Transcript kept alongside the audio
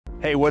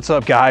Hey, what's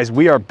up guys?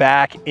 We are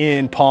back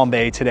in Palm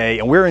Bay today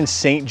and we're in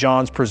St.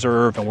 John's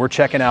Preserve and we're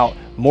checking out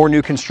more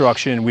new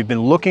construction. We've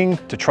been looking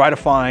to try to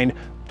find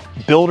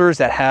builders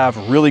that have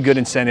really good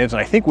incentives, and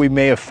I think we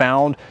may have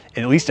found,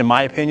 at least in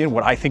my opinion,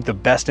 what I think the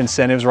best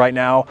incentives right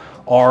now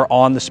are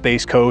on the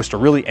Space Coast or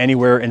really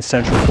anywhere in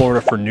Central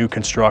Florida for new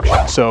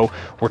construction. So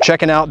we're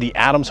checking out the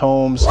Adams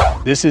homes.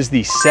 This is the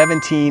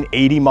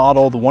 1780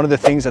 model. One of the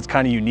things that's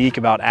kind of unique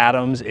about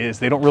Adams is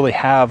they don't really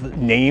have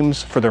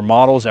names for their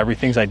models.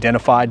 Everything's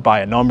identified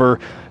by a number.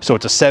 So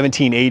it's a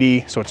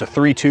 1780, so it's a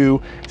 3.2,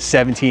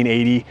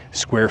 1780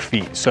 square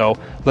feet. So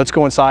let's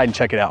go inside and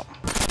check it out.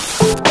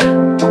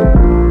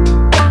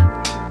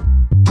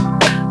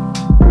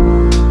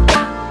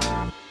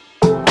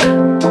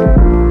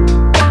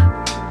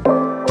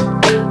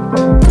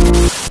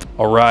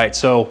 All right,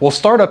 so we'll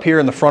start up here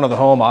in the front of the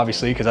home,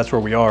 obviously, because that's where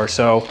we are.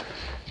 So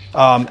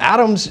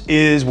Adams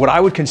is what I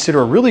would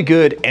consider a really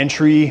good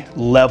entry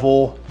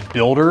level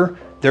builder.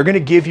 They're gonna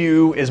give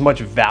you as much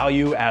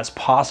value as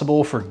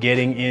possible for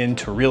getting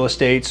into real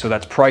estate. So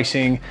that's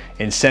pricing,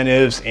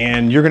 incentives,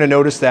 and you're gonna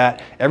notice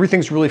that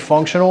everything's really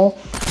functional,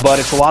 but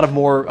it's a lot of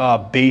more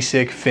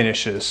basic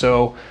finishes.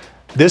 So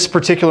this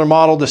particular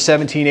model, the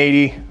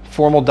 1780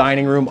 formal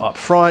dining room up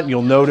front,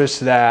 you'll notice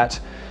that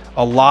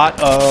a lot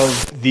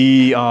of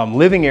the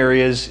living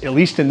areas, at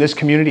least in this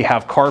community,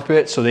 have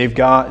carpet. So they've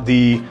got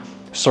the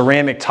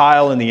ceramic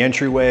tile in the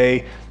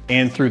entryway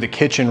and through the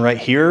kitchen right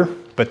here.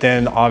 But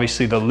then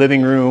obviously the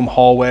living room,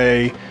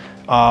 hallway,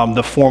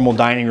 the formal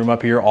dining room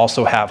up here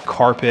also have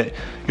carpet.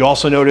 You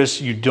also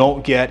notice you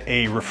don't get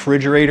a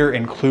refrigerator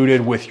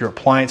included with your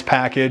appliance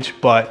package,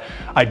 but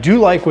I do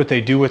like what they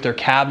do with their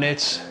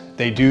cabinets.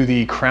 They do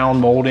the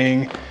crown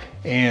molding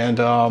and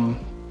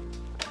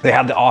they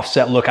have the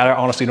offset look. I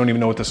honestly don't even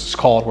know what this is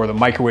called, where the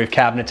microwave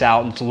cabinet's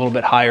out and it's a little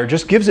bit higher.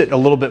 Just gives it a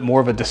little bit more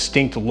of a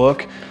distinct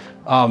look.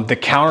 The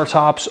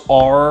countertops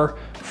are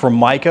from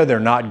mica. They're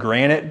not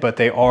granite, but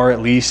they are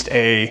at least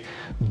a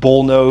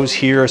bull nose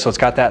here. So it's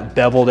got that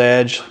beveled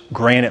edge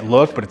granite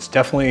look, but it's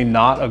definitely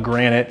not a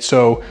granite.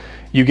 So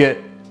you get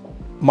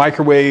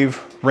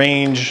microwave,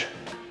 range,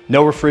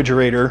 no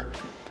refrigerator,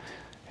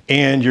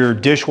 and your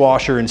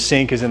dishwasher and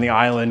sink is in the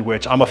island,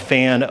 which I'm a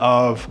fan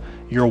of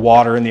your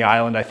water in the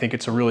island. I think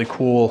it's a really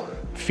cool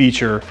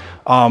feature.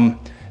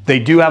 They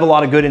do have a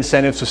lot of good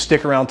incentives, so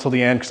stick around till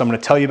the end because I'm gonna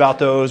tell you about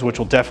those, which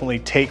will definitely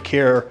take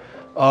care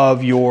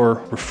of your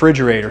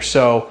refrigerator.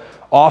 So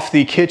off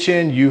the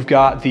kitchen, you've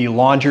got the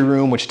laundry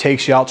room, which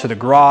takes you out to the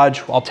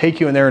garage. I'll take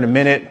you in there in a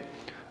minute.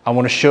 I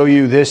wanna show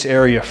you this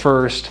area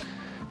first.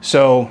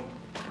 So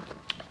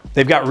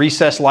they've got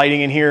recessed lighting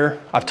in here.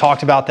 I've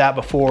talked about that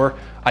before.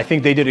 I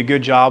think they did a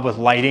good job with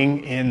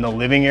lighting in the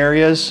living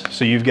areas.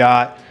 So you've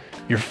got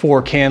your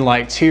 4 can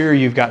lights here.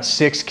 You've got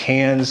 6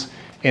 cans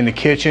in the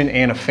kitchen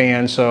and a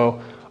fan. So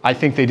I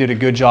think they did a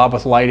good job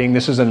with lighting.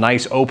 This is a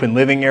nice open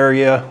living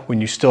area when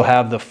you still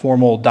have the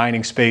formal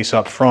dining space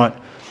up front.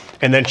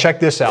 And then check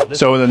this out.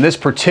 So then this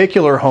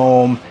particular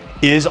home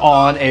is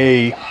on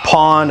a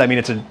pond. I mean,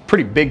 it's a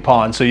pretty big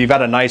pond, so you've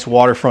got a nice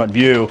waterfront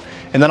view.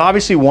 And then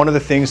obviously one of the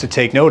things to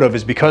take note of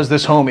is because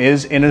this home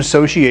is in an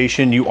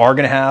association, you are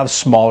gonna have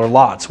smaller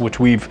lots, which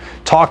we've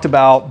talked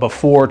about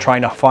before,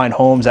 trying to find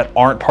homes that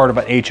aren't part of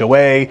an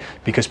HOA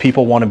because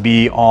people wanna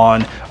be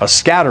on a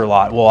scatter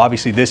lot. Well,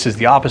 obviously this is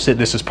the opposite.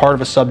 This is part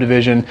of a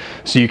subdivision.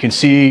 So you can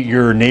see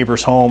your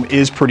neighbor's home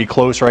is pretty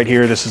close right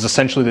here. This is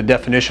essentially the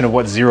definition of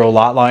what zero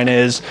lot line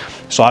is.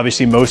 So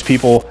obviously most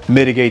people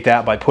mitigate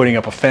that by putting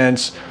up a fence.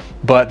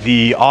 But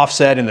the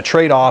offset and the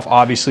trade-off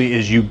obviously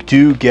is you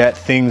do get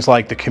things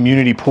like the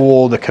community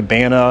pool, the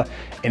cabana,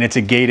 and it's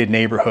a gated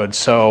neighborhood.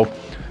 So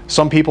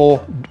some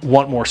people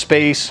want more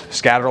space.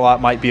 Scatter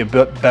lot might be a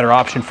bit better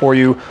option for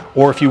you.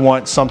 Or if you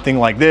want something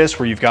like this,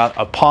 where you've got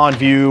a pond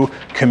view,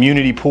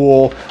 community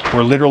pool,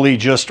 we're literally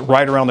just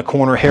right around the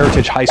corner.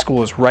 Heritage High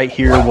School is right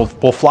here.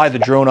 We'll fly the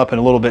drone up in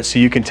a little bit so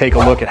you can take a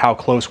look at how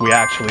close we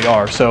actually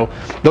are. So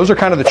those are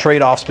kind of the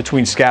trade-offs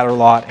between scatter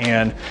lot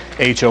and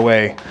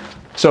HOA.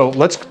 So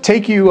let's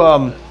take you,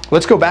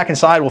 let's go back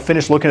inside. We'll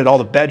finish looking at all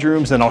the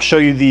bedrooms, then I'll show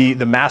you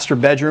the master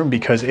bedroom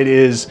because it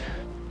is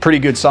pretty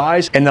good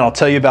size. And then I'll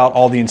tell you about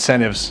all the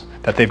incentives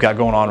that they've got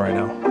going on right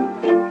now.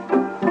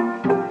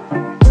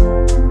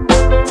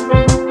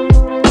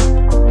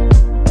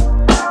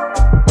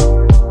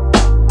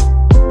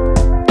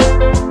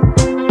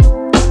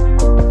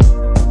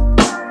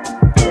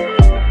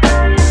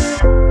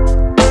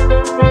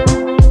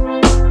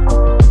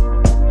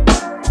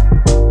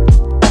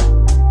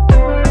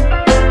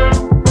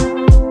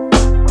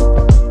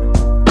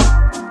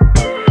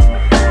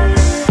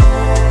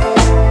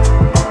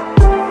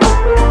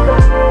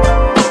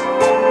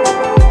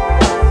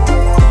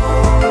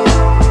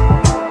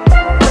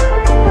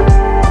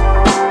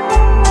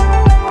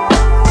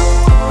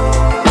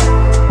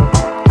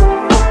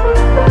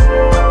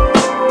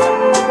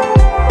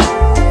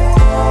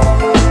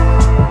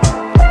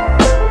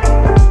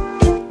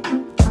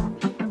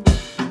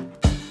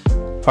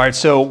 All right,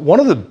 so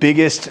one of the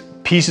biggest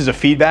pieces of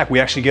feedback we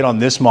actually get on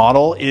this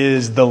model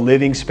is the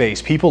living space.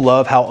 People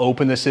love how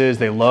open this is.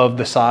 They love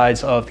the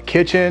size of the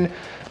kitchen,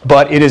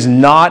 but it is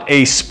not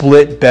a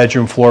split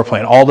bedroom floor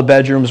plan. All the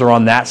bedrooms are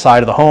on that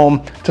side of the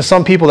home. To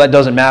some people that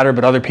doesn't matter,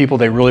 but other people,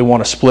 they really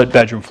want a split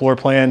bedroom floor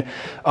plan.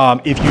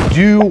 If you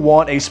do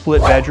want a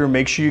split bedroom,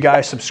 make sure you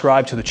guys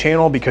subscribe to the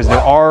channel, because there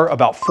are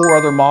about 4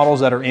 other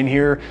models that are in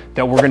here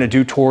that we're gonna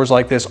do tours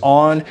like this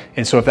on.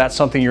 And so if that's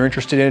something you're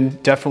interested in,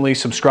 definitely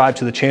subscribe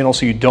to the channel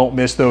so you don't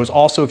miss those.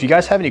 Also, if you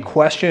guys have any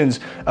questions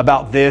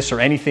about this or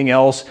anything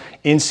else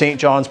in St.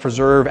 John's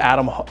Preserve,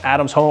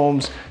 Adams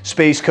Homes,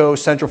 Space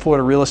Coast, Central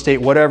Florida real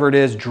estate, whatever it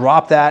is,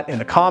 drop that in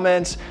the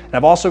comments. And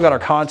I've also got our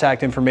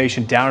contact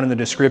information down in the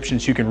description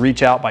so you can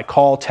reach out by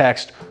call,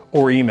 text,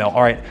 or email.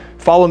 All right,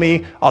 follow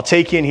me. I'll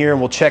take you in here and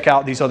we'll check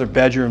out these other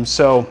bedrooms.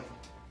 So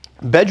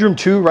bedroom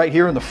 2 right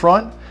here in the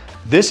front,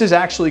 this is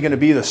actually going to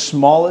be the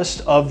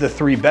smallest of the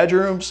 3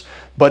 bedrooms,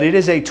 but it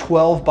is a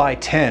 12 by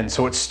 10.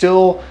 So it's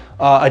still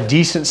a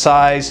decent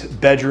size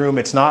bedroom.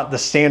 It's not the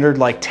standard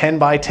like 10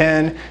 by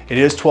 10. It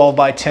is 12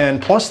 by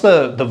 10. Plus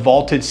the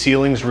vaulted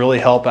ceilings really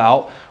help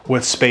out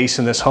with space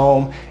in this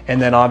home.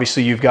 And then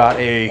obviously you've got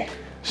a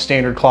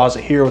standard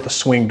closet here with a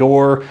swing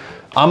door.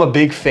 I'm a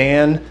big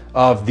fan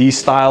of these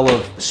style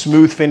of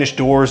smooth finish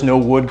doors, no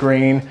wood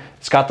grain.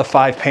 It's got the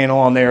 5 panel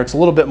on there. It's a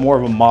little bit more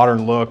of a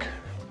modern look.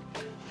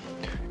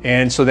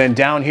 And so then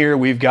down here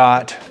we've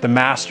got the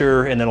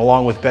master, and then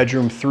along with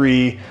bedroom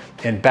 3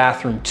 and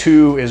bathroom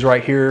 2 is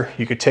right here.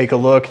 You could take a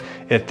look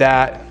at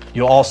that.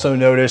 You'll also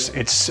notice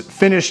it's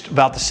finished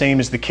about the same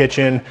as the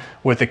kitchen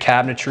with the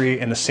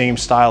cabinetry and the same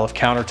style of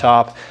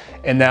countertop.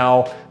 And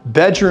now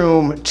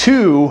bedroom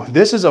 2,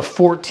 this is a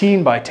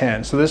 14 by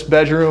 10. So this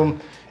bedroom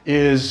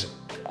is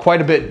quite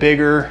a bit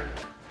bigger.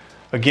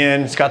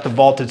 Again, it's got the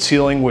vaulted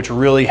ceiling, which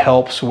really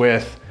helps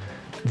with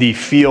the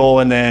feel,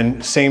 and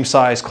then same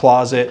size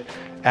closet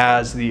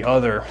as the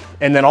other.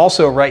 And then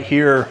also right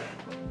here,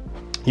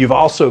 you've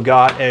also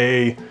got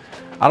a,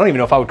 I don't even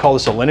know if I would call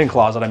this a linen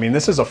closet. I mean,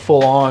 this is a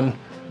full-on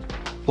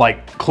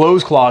like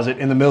clothes closet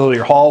in the middle of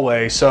your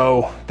hallway.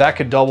 So that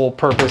could double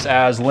purpose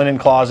as linen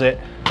closet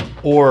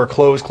or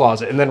clothes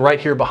closet. And then right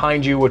here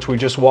behind you, which we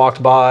just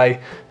walked by,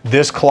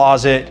 this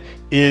closet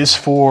is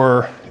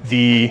for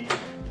the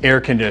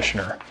air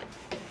conditioner.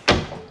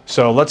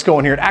 So let's go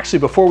in here. And actually,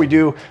 before we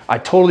do, I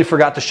totally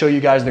forgot to show you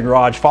guys the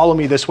garage. Follow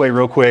me this way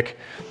real quick.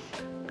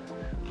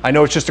 I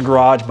know it's just a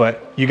garage,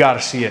 but you got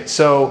to see it.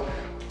 So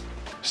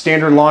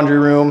standard laundry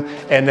room,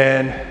 and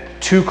then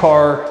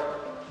 2-car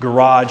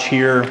garage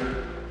here.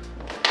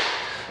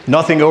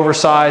 Nothing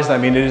oversized. I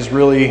mean, it is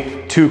really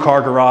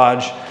 2-car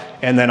garage.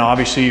 And then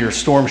obviously your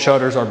storm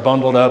shutters are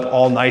bundled up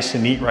all nice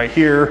and neat right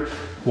here.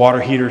 Water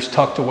heaters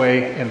tucked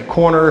away in the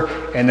corner.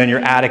 And then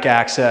your attic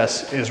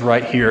access is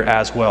right here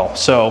as well.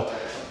 So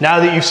now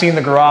that you've seen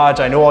the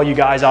garage, I know all you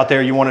guys out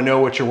there, you want to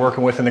know what you're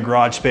working with in the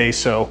garage space.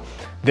 So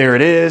there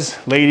it is.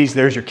 Ladies,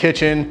 there's your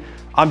kitchen.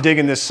 I'm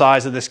digging this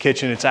size of this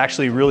kitchen. It's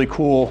actually really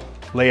cool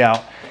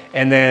layout.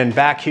 And then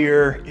back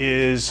here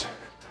is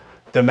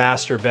the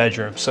master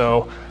bedroom.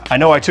 So I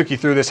know I took you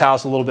through this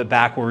house a little bit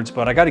backwards,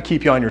 but I got to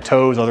keep you on your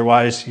toes.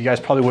 Otherwise you guys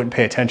probably wouldn't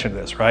pay attention to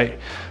this, right?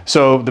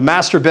 So the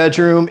master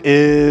bedroom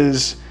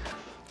is,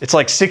 it's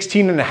like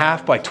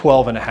 16.5 by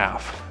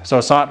 12.5. So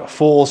it's not a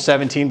full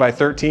 17 by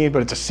 13,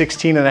 but it's a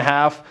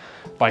 16.5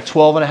 by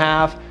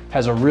 12.5.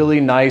 Has a really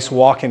nice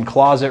walk-in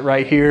closet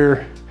right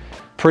here.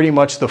 Pretty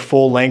much the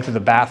full length of the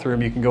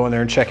bathroom. You can go in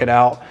there and check it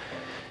out.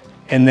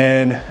 And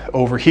then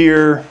over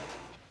here,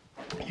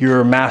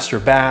 your master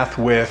bath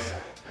with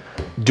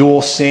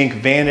dual sink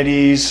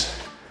vanities,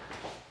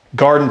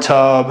 garden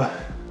tub,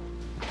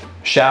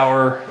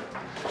 shower,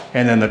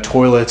 and then the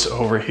toilets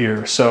over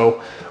here.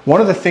 So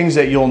one of the things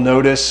that you'll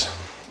notice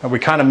that we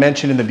kind of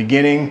mentioned in the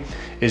beginning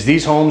is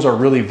these homes are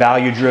really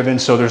value driven.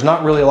 So there's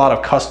not really a lot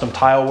of custom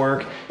tile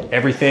work.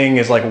 Everything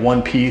is like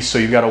one piece. So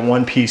you've got a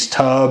one-piece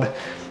tub.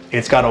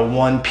 It's got a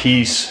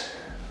one-piece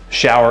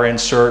shower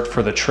insert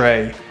for the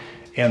tray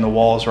and the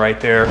walls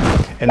right there.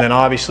 And then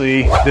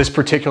obviously this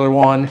particular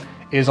one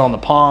is on the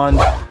pond.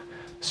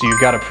 So you've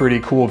got a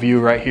pretty cool view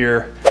right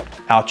here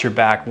out your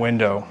back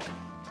window.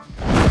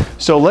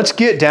 So let's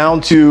get down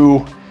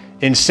to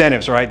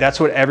incentives, right? That's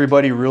what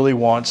everybody really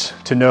wants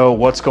to know.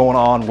 What's going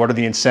on? What are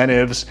the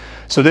incentives?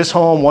 So this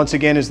home, once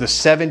again, is the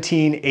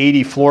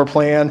 1780 floor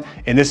plan,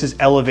 and this is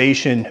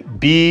elevation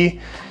B,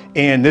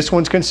 and this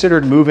one's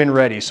considered move-in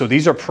ready. So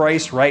these are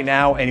priced right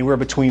now anywhere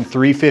between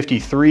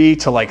 $353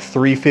 to like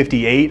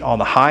 $358 on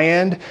the high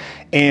end.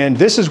 And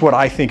this is what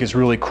I think is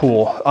really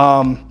cool.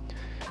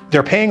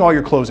 They're paying all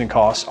your closing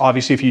costs,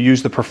 obviously, if you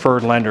use the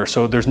preferred lender.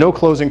 So there's no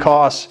closing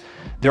costs.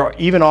 They're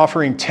even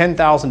offering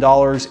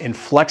 $10,000 in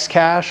flex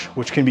cash,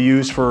 which can be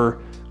used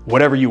for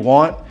whatever you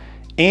want.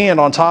 And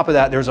on top of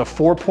that, there's a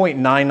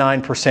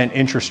 4.99%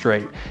 interest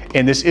rate.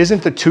 And this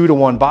isn't the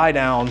 2-to-1 buy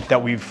down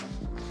that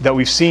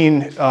we've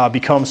seen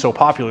become so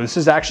popular. This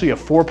is actually a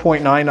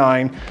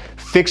 4.99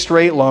 fixed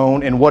rate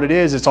loan. And what it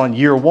is, it's on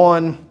year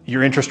 1,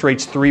 your interest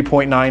rate's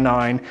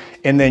 3.99.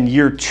 And then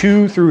year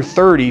 2 through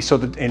 30, so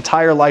the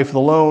entire life of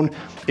the loan,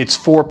 it's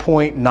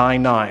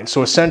 4.99.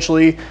 So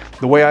essentially,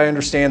 the way I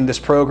understand this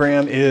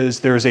program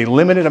is there's a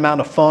limited amount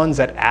of funds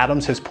that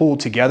Adams has pulled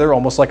together,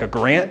 almost like a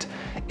grant,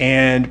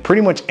 and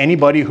pretty much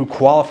anybody who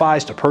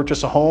qualifies to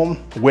purchase a home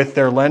with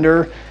their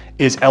lender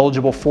is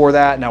eligible for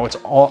that. Now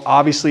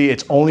obviously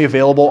it's only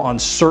available on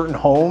certain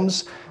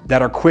homes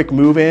that are quick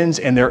move-ins,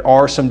 and there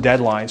are some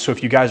deadlines. So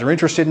if you guys are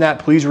interested in that,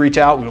 please reach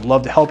out. We would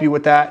love to help you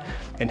with that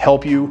and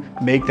help you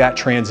make that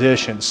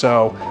transition.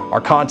 So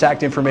our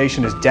contact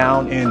information is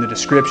down in the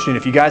description.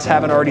 If you guys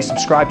haven't already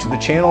subscribed to the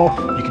channel,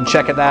 you can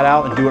check that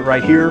out and do it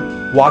right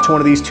here. Watch one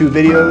of these 2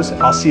 videos.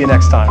 I'll see you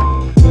next time.